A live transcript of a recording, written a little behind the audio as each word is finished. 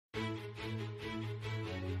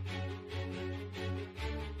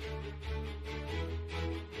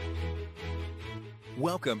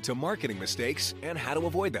Welcome to Marketing Mistakes and How to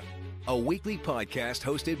Avoid Them, a weekly podcast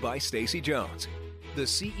hosted by Stacey Jones, the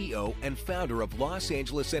CEO and founder of Los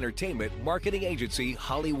Angeles entertainment marketing agency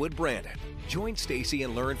Hollywood Branded. Join Stacey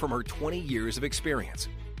and learn from her 20 years of experience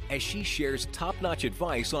as she shares top-notch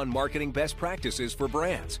advice on marketing best practices for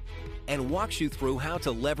brands and walks you through how to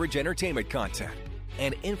leverage entertainment content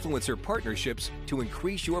and influencer partnerships to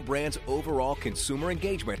increase your brand's overall consumer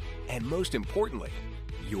engagement and, most importantly,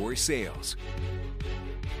 your sales.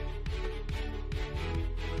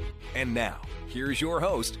 And now, here's your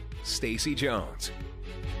host, Stacey Jones.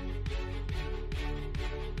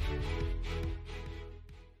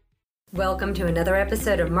 Welcome to another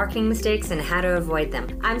episode of Marketing Mistakes and How to Avoid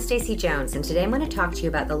Them. I'm Stacey Jones, and today I'm going to talk to you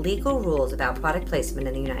about the legal rules about product placement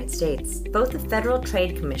in the United States. Both the Federal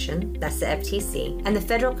Trade Commission, that's the FTC, and the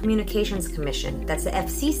Federal Communications Commission, that's the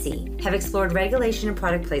FCC, have explored regulation of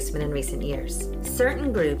product placement in recent years.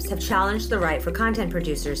 Certain groups have challenged the right for content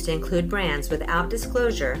producers to include brands without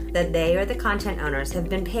disclosure that they or the content owners have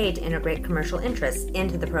been paid to integrate commercial interests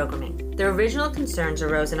into the programming. The original concerns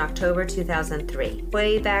arose in October 2003,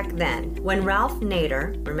 way back then, when Ralph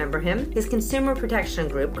Nader, remember him? His consumer protection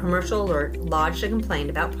group, Commercial Alert, lodged a complaint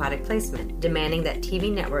about product placement, demanding that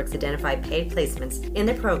TV networks identify paid placements in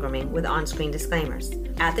their programming with on-screen disclaimers.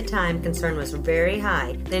 At the time, concern was very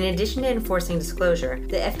high that in addition to enforcing disclosure,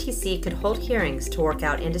 the FTC could hold hearings to work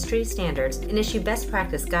out industry standards and issue best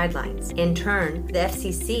practice guidelines. In turn, the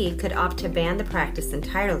FCC could opt to ban the practice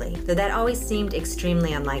entirely, though that always seemed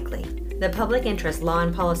extremely unlikely. The Public Interest Law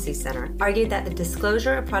and Policy Center argued that the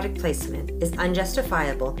disclosure of product placement is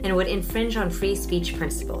unjustifiable and would infringe on free speech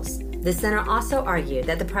principles. The center also argued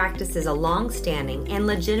that the practice is a long-standing and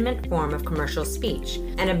legitimate form of commercial speech,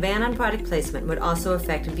 and a ban on product placement would also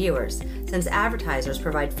affect viewers, since advertisers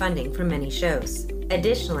provide funding for many shows.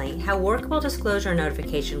 Additionally, how workable disclosure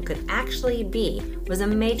notification could actually be was a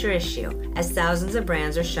major issue, as thousands of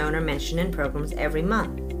brands are shown or mentioned in programs every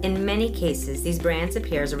month. In many cases, these brands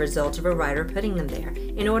appear as a result of a writer putting them there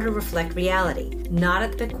in order to reflect reality, not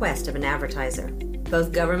at the bequest of an advertiser.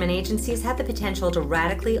 Both government agencies had the potential to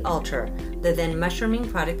radically alter the then mushrooming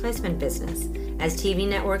product placement business, as TV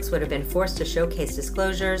networks would have been forced to showcase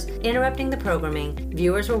disclosures, interrupting the programming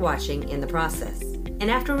viewers were watching in the process. And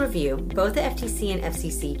after review, both the FTC and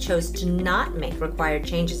FCC chose to not make required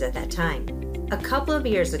changes at that time. A couple of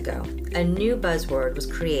years ago, a new buzzword was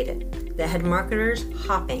created that had marketers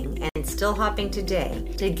hopping, and still hopping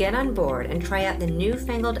today, to get on board and try out the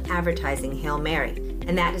newfangled advertising Hail Mary.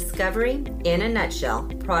 And that discovery, in a nutshell,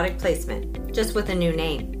 product placement, just with a new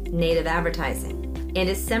name, native advertising. In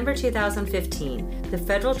December 2015, the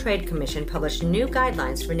Federal Trade Commission published new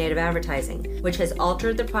guidelines for native advertising, which has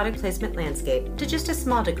altered the product placement landscape to just a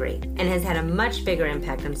small degree, and has had a much bigger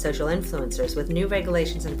impact on social influencers with new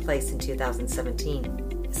regulations in place in 2017.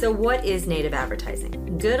 So what is native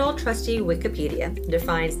advertising? Good old trusty Wikipedia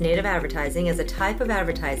defines native advertising as a type of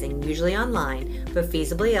advertising, usually online, but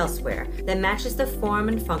feasibly elsewhere, that matches the form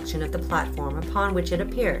and function of the platform upon which it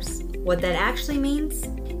appears. What that actually means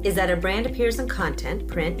is that a brand appears in content,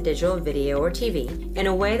 print, digital, video, or TV, in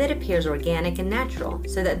a way that appears organic and natural,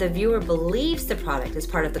 so that the viewer believes the product is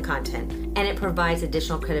part of the content, and it provides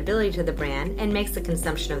additional credibility to the brand and makes the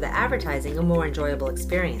consumption of the advertising a more enjoyable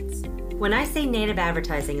experience. When I say native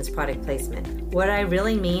advertising is product placement, what I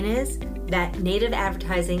really mean is that native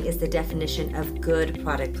advertising is the definition of good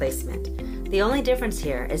product placement. The only difference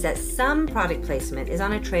here is that some product placement is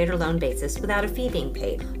on a trade or loan basis without a fee being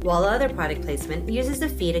paid, while other product placement uses a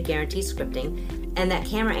fee to guarantee scripting and that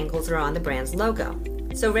camera angles are on the brand's logo.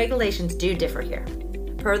 So regulations do differ here.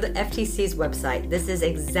 Per the FTC's website, this is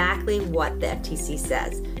exactly what the FTC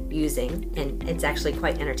says, using, and it's actually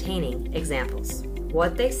quite entertaining, examples.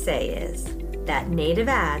 What they say is that native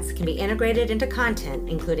ads can be integrated into content,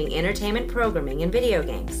 including entertainment programming and video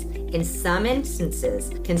games. In some instances,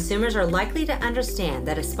 consumers are likely to understand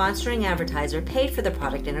that a sponsoring advertiser paid for the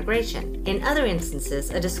product integration. In other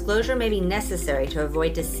instances, a disclosure may be necessary to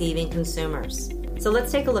avoid deceiving consumers. So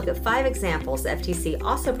let's take a look at 5 examples the FTC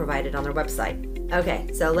also provided on their website. Okay,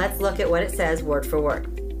 so let's look at what it says word for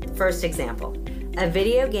word. First example, a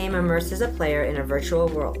video game immerses a player in a virtual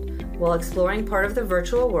world. While exploring part of the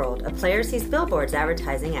virtual world, a player sees billboards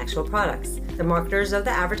advertising actual products. The marketers of the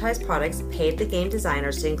advertised products paid the game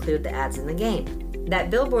designers to include the ads in the game. That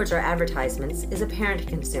billboards are advertisements is apparent to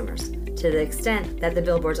consumers, to the extent that the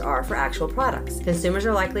billboards are for actual products. Consumers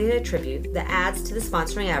are likely to attribute the ads to the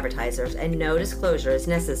sponsoring advertisers, and no disclosure is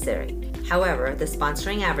necessary. However, the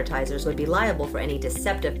sponsoring advertisers would be liable for any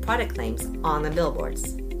deceptive product claims on the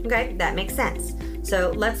billboards. Okay, that makes sense.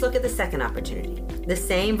 So let's look at the second opportunity. The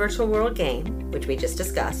same virtual world game, which we just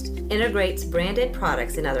discussed, integrates branded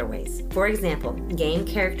products in other ways. For example, game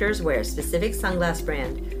characters wear a specific sunglass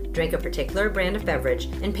brand, drink a particular brand of beverage,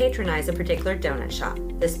 and patronize a particular donut shop.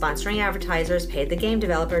 The sponsoring advertisers paid the game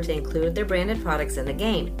developer to include their branded products in the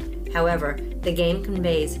game. However, the game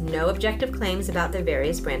conveys no objective claims about the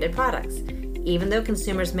various branded products. Even though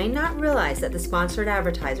consumers may not realize that the sponsored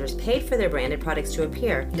advertisers paid for their branded products to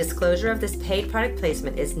appear, disclosure of this paid product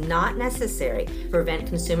placement is not necessary to prevent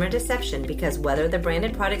consumer deception, because whether the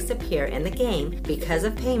branded products appear in the game because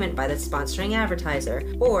of payment by the sponsoring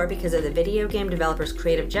advertiser or because of the video game developer's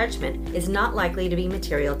creative judgment is not likely to be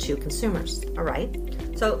material to consumers. All right,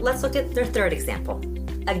 so let's look at their third example.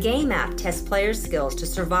 A game app tests players' skills to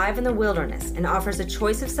survive in the wilderness and offers a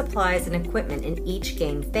choice of supplies and equipment in each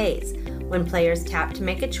game phase. When players tap to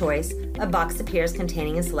make a choice, a box appears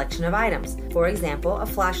containing a selection of items. For example, a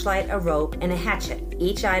flashlight, a rope, and a hatchet.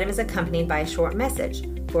 Each item is accompanied by a short message.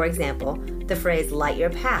 For example, the phrase "light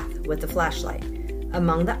your path" with the flashlight.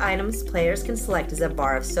 Among the items players can select is a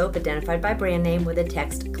bar of soap identified by brand name with the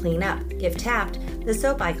text "Clean Up." If tapped, the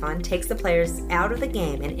soap icon takes the players out of the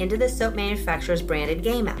game and into the soap manufacturer's branded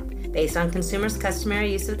game app. Based on consumers'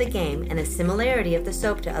 customary use of the game and the similarity of the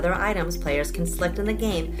soap to other items players can select in the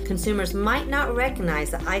game, consumers might not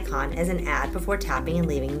recognize the icon as an ad before tapping and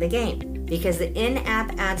leaving the game. Because the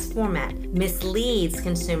in-app ads format misleads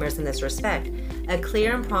consumers in this respect, a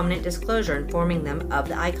clear and prominent disclosure informing them of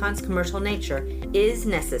the icon's commercial nature is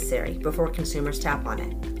necessary before consumers tap on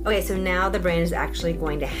it. Okay, so now the brand is actually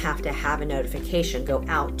going to have a notification go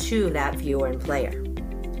out to that viewer and player.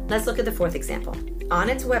 Let's look at the fourth example. On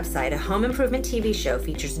its website, a home improvement TV show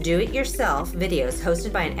features do-it-yourself videos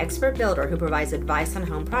hosted by an expert builder who provides advice on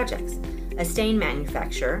home projects. A stain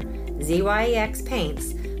manufacturer, ZYX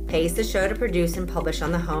Paints, pays the show to produce and publish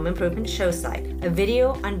on the home improvement show site a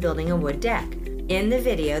video on building a wood deck. In the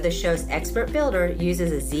video, the show's expert builder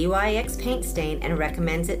uses a ZYX paint stain and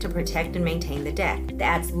recommends it to protect and maintain the deck. The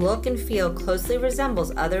ad's look and feel closely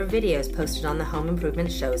resembles other videos posted on the home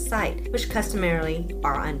improvement show's site, which customarily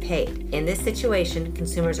are unpaid. In this situation,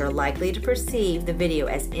 consumers are likely to perceive the video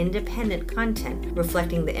as independent content,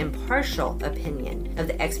 reflecting the impartial opinion of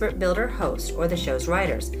the expert builder host or the show's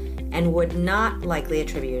writers, and would not likely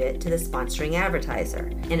attribute it to the sponsoring advertiser.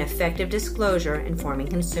 An effective disclosure informing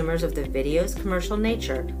consumers of the video's commercial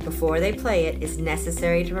nature before they play it is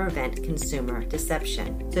necessary to prevent consumer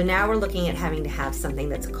deception. So now we're looking at having to have something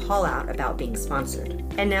that's a call out about being sponsored.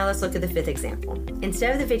 And now let's look at the fifth example.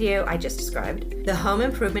 Instead of the video I just described, the home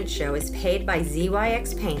improvement show is paid by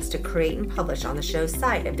ZYX Paints to create and publish on the show's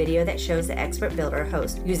site a video that shows the expert builder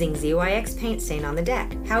host using ZYX paint stain on the deck.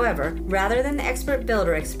 However, rather than the expert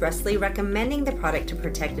builder expressly recommending the product to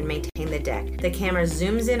protect and maintain the deck, the camera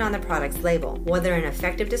zooms in on the product's label. Whether an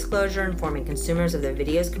effective disclosure informing consumers of the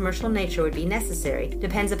video's commercial nature would be necessary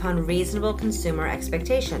depends upon reasonable consumer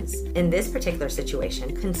expectations. In this particular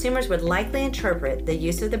situation, consumers would likely interpret the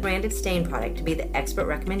use of the branded stain product to be the expert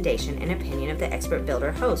recommendation and opinion of the expert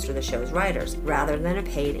builder host or the show's writers, rather than a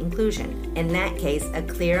paid inclusion. In that case, a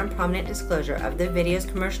clear and prominent disclosure of the video's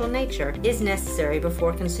commercial nature is necessary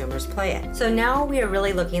before consumers play it. So now we are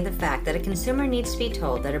really looking at the fact that a consumer needs to be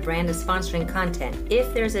told that a brand is sponsoring content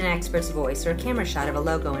if there's an expert's voice or a camera shot of a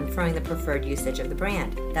logo inferring the preferred usage of the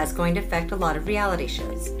brand. That's going to affect a lot of reality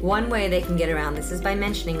shows. One way they can get around this is by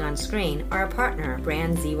mentioning on screen our partner,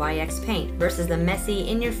 brand ZYX Paint, versus the messy,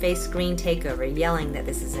 in-your-face screen takeover yelling that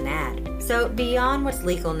this is an ad. So beyond what's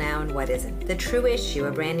legal now and what isn't, the true issue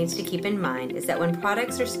a brand needs to keep in mind is that when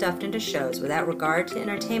products are stuffed into shows without regard to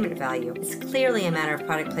entertainment value, it's clearly a matter of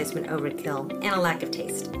product placement overkill and a lack of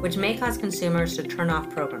taste, which may cause consumers to turn off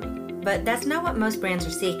programming. But that's not what most brands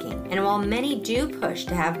are seeking. And while many do push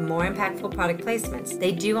to have more impactful product placements,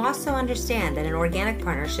 they do also understand that an organic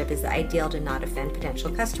partnership is the ideal to not offend potential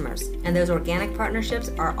customers. And those organic partnerships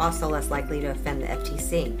are also less likely to offend the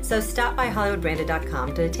FTC. So stop by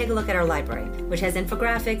HollywoodBranded.com to take a look at our library, which has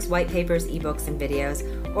infographics, white papers, ebooks, and videos,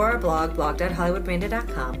 or our blog,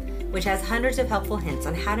 blog.hollywoodbranded.com, which has hundreds of helpful hints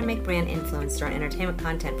on how to make brand influencer and entertainment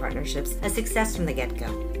content partnerships a success from the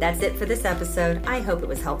get-go. That's it for this episode. I hope it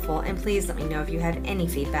was helpful, and please let me know if you have any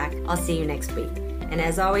feedback. I'll see you next week. And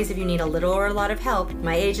as always, if you need a little or a lot of help,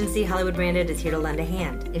 my agency, Hollywood Branded, is here to lend a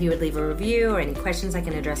hand. If you would leave a review or any questions I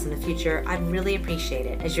can address in the future, I'd really appreciate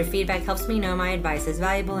it, as your feedback helps me know my advice is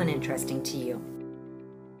valuable and interesting to you.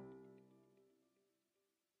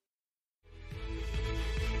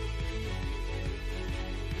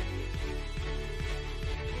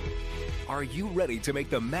 Are you ready to make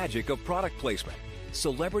the magic of product placement,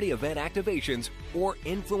 celebrity event activations, or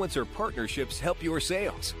influencer partnerships help your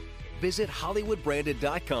sales? Visit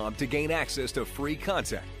HollywoodBranded.com to gain access to free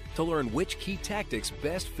content to learn which key tactics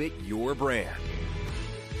best fit your brand.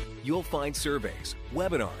 You'll find surveys,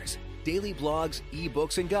 webinars, daily blogs,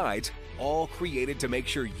 ebooks, and guides, all created to make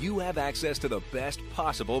sure you have access to the best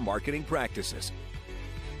possible marketing practices.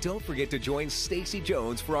 Don't forget to join Stacey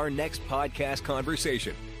Jones for our next podcast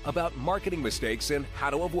conversation about marketing mistakes and how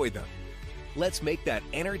to avoid them. Let's make that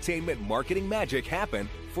entertainment marketing magic happen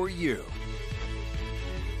for you.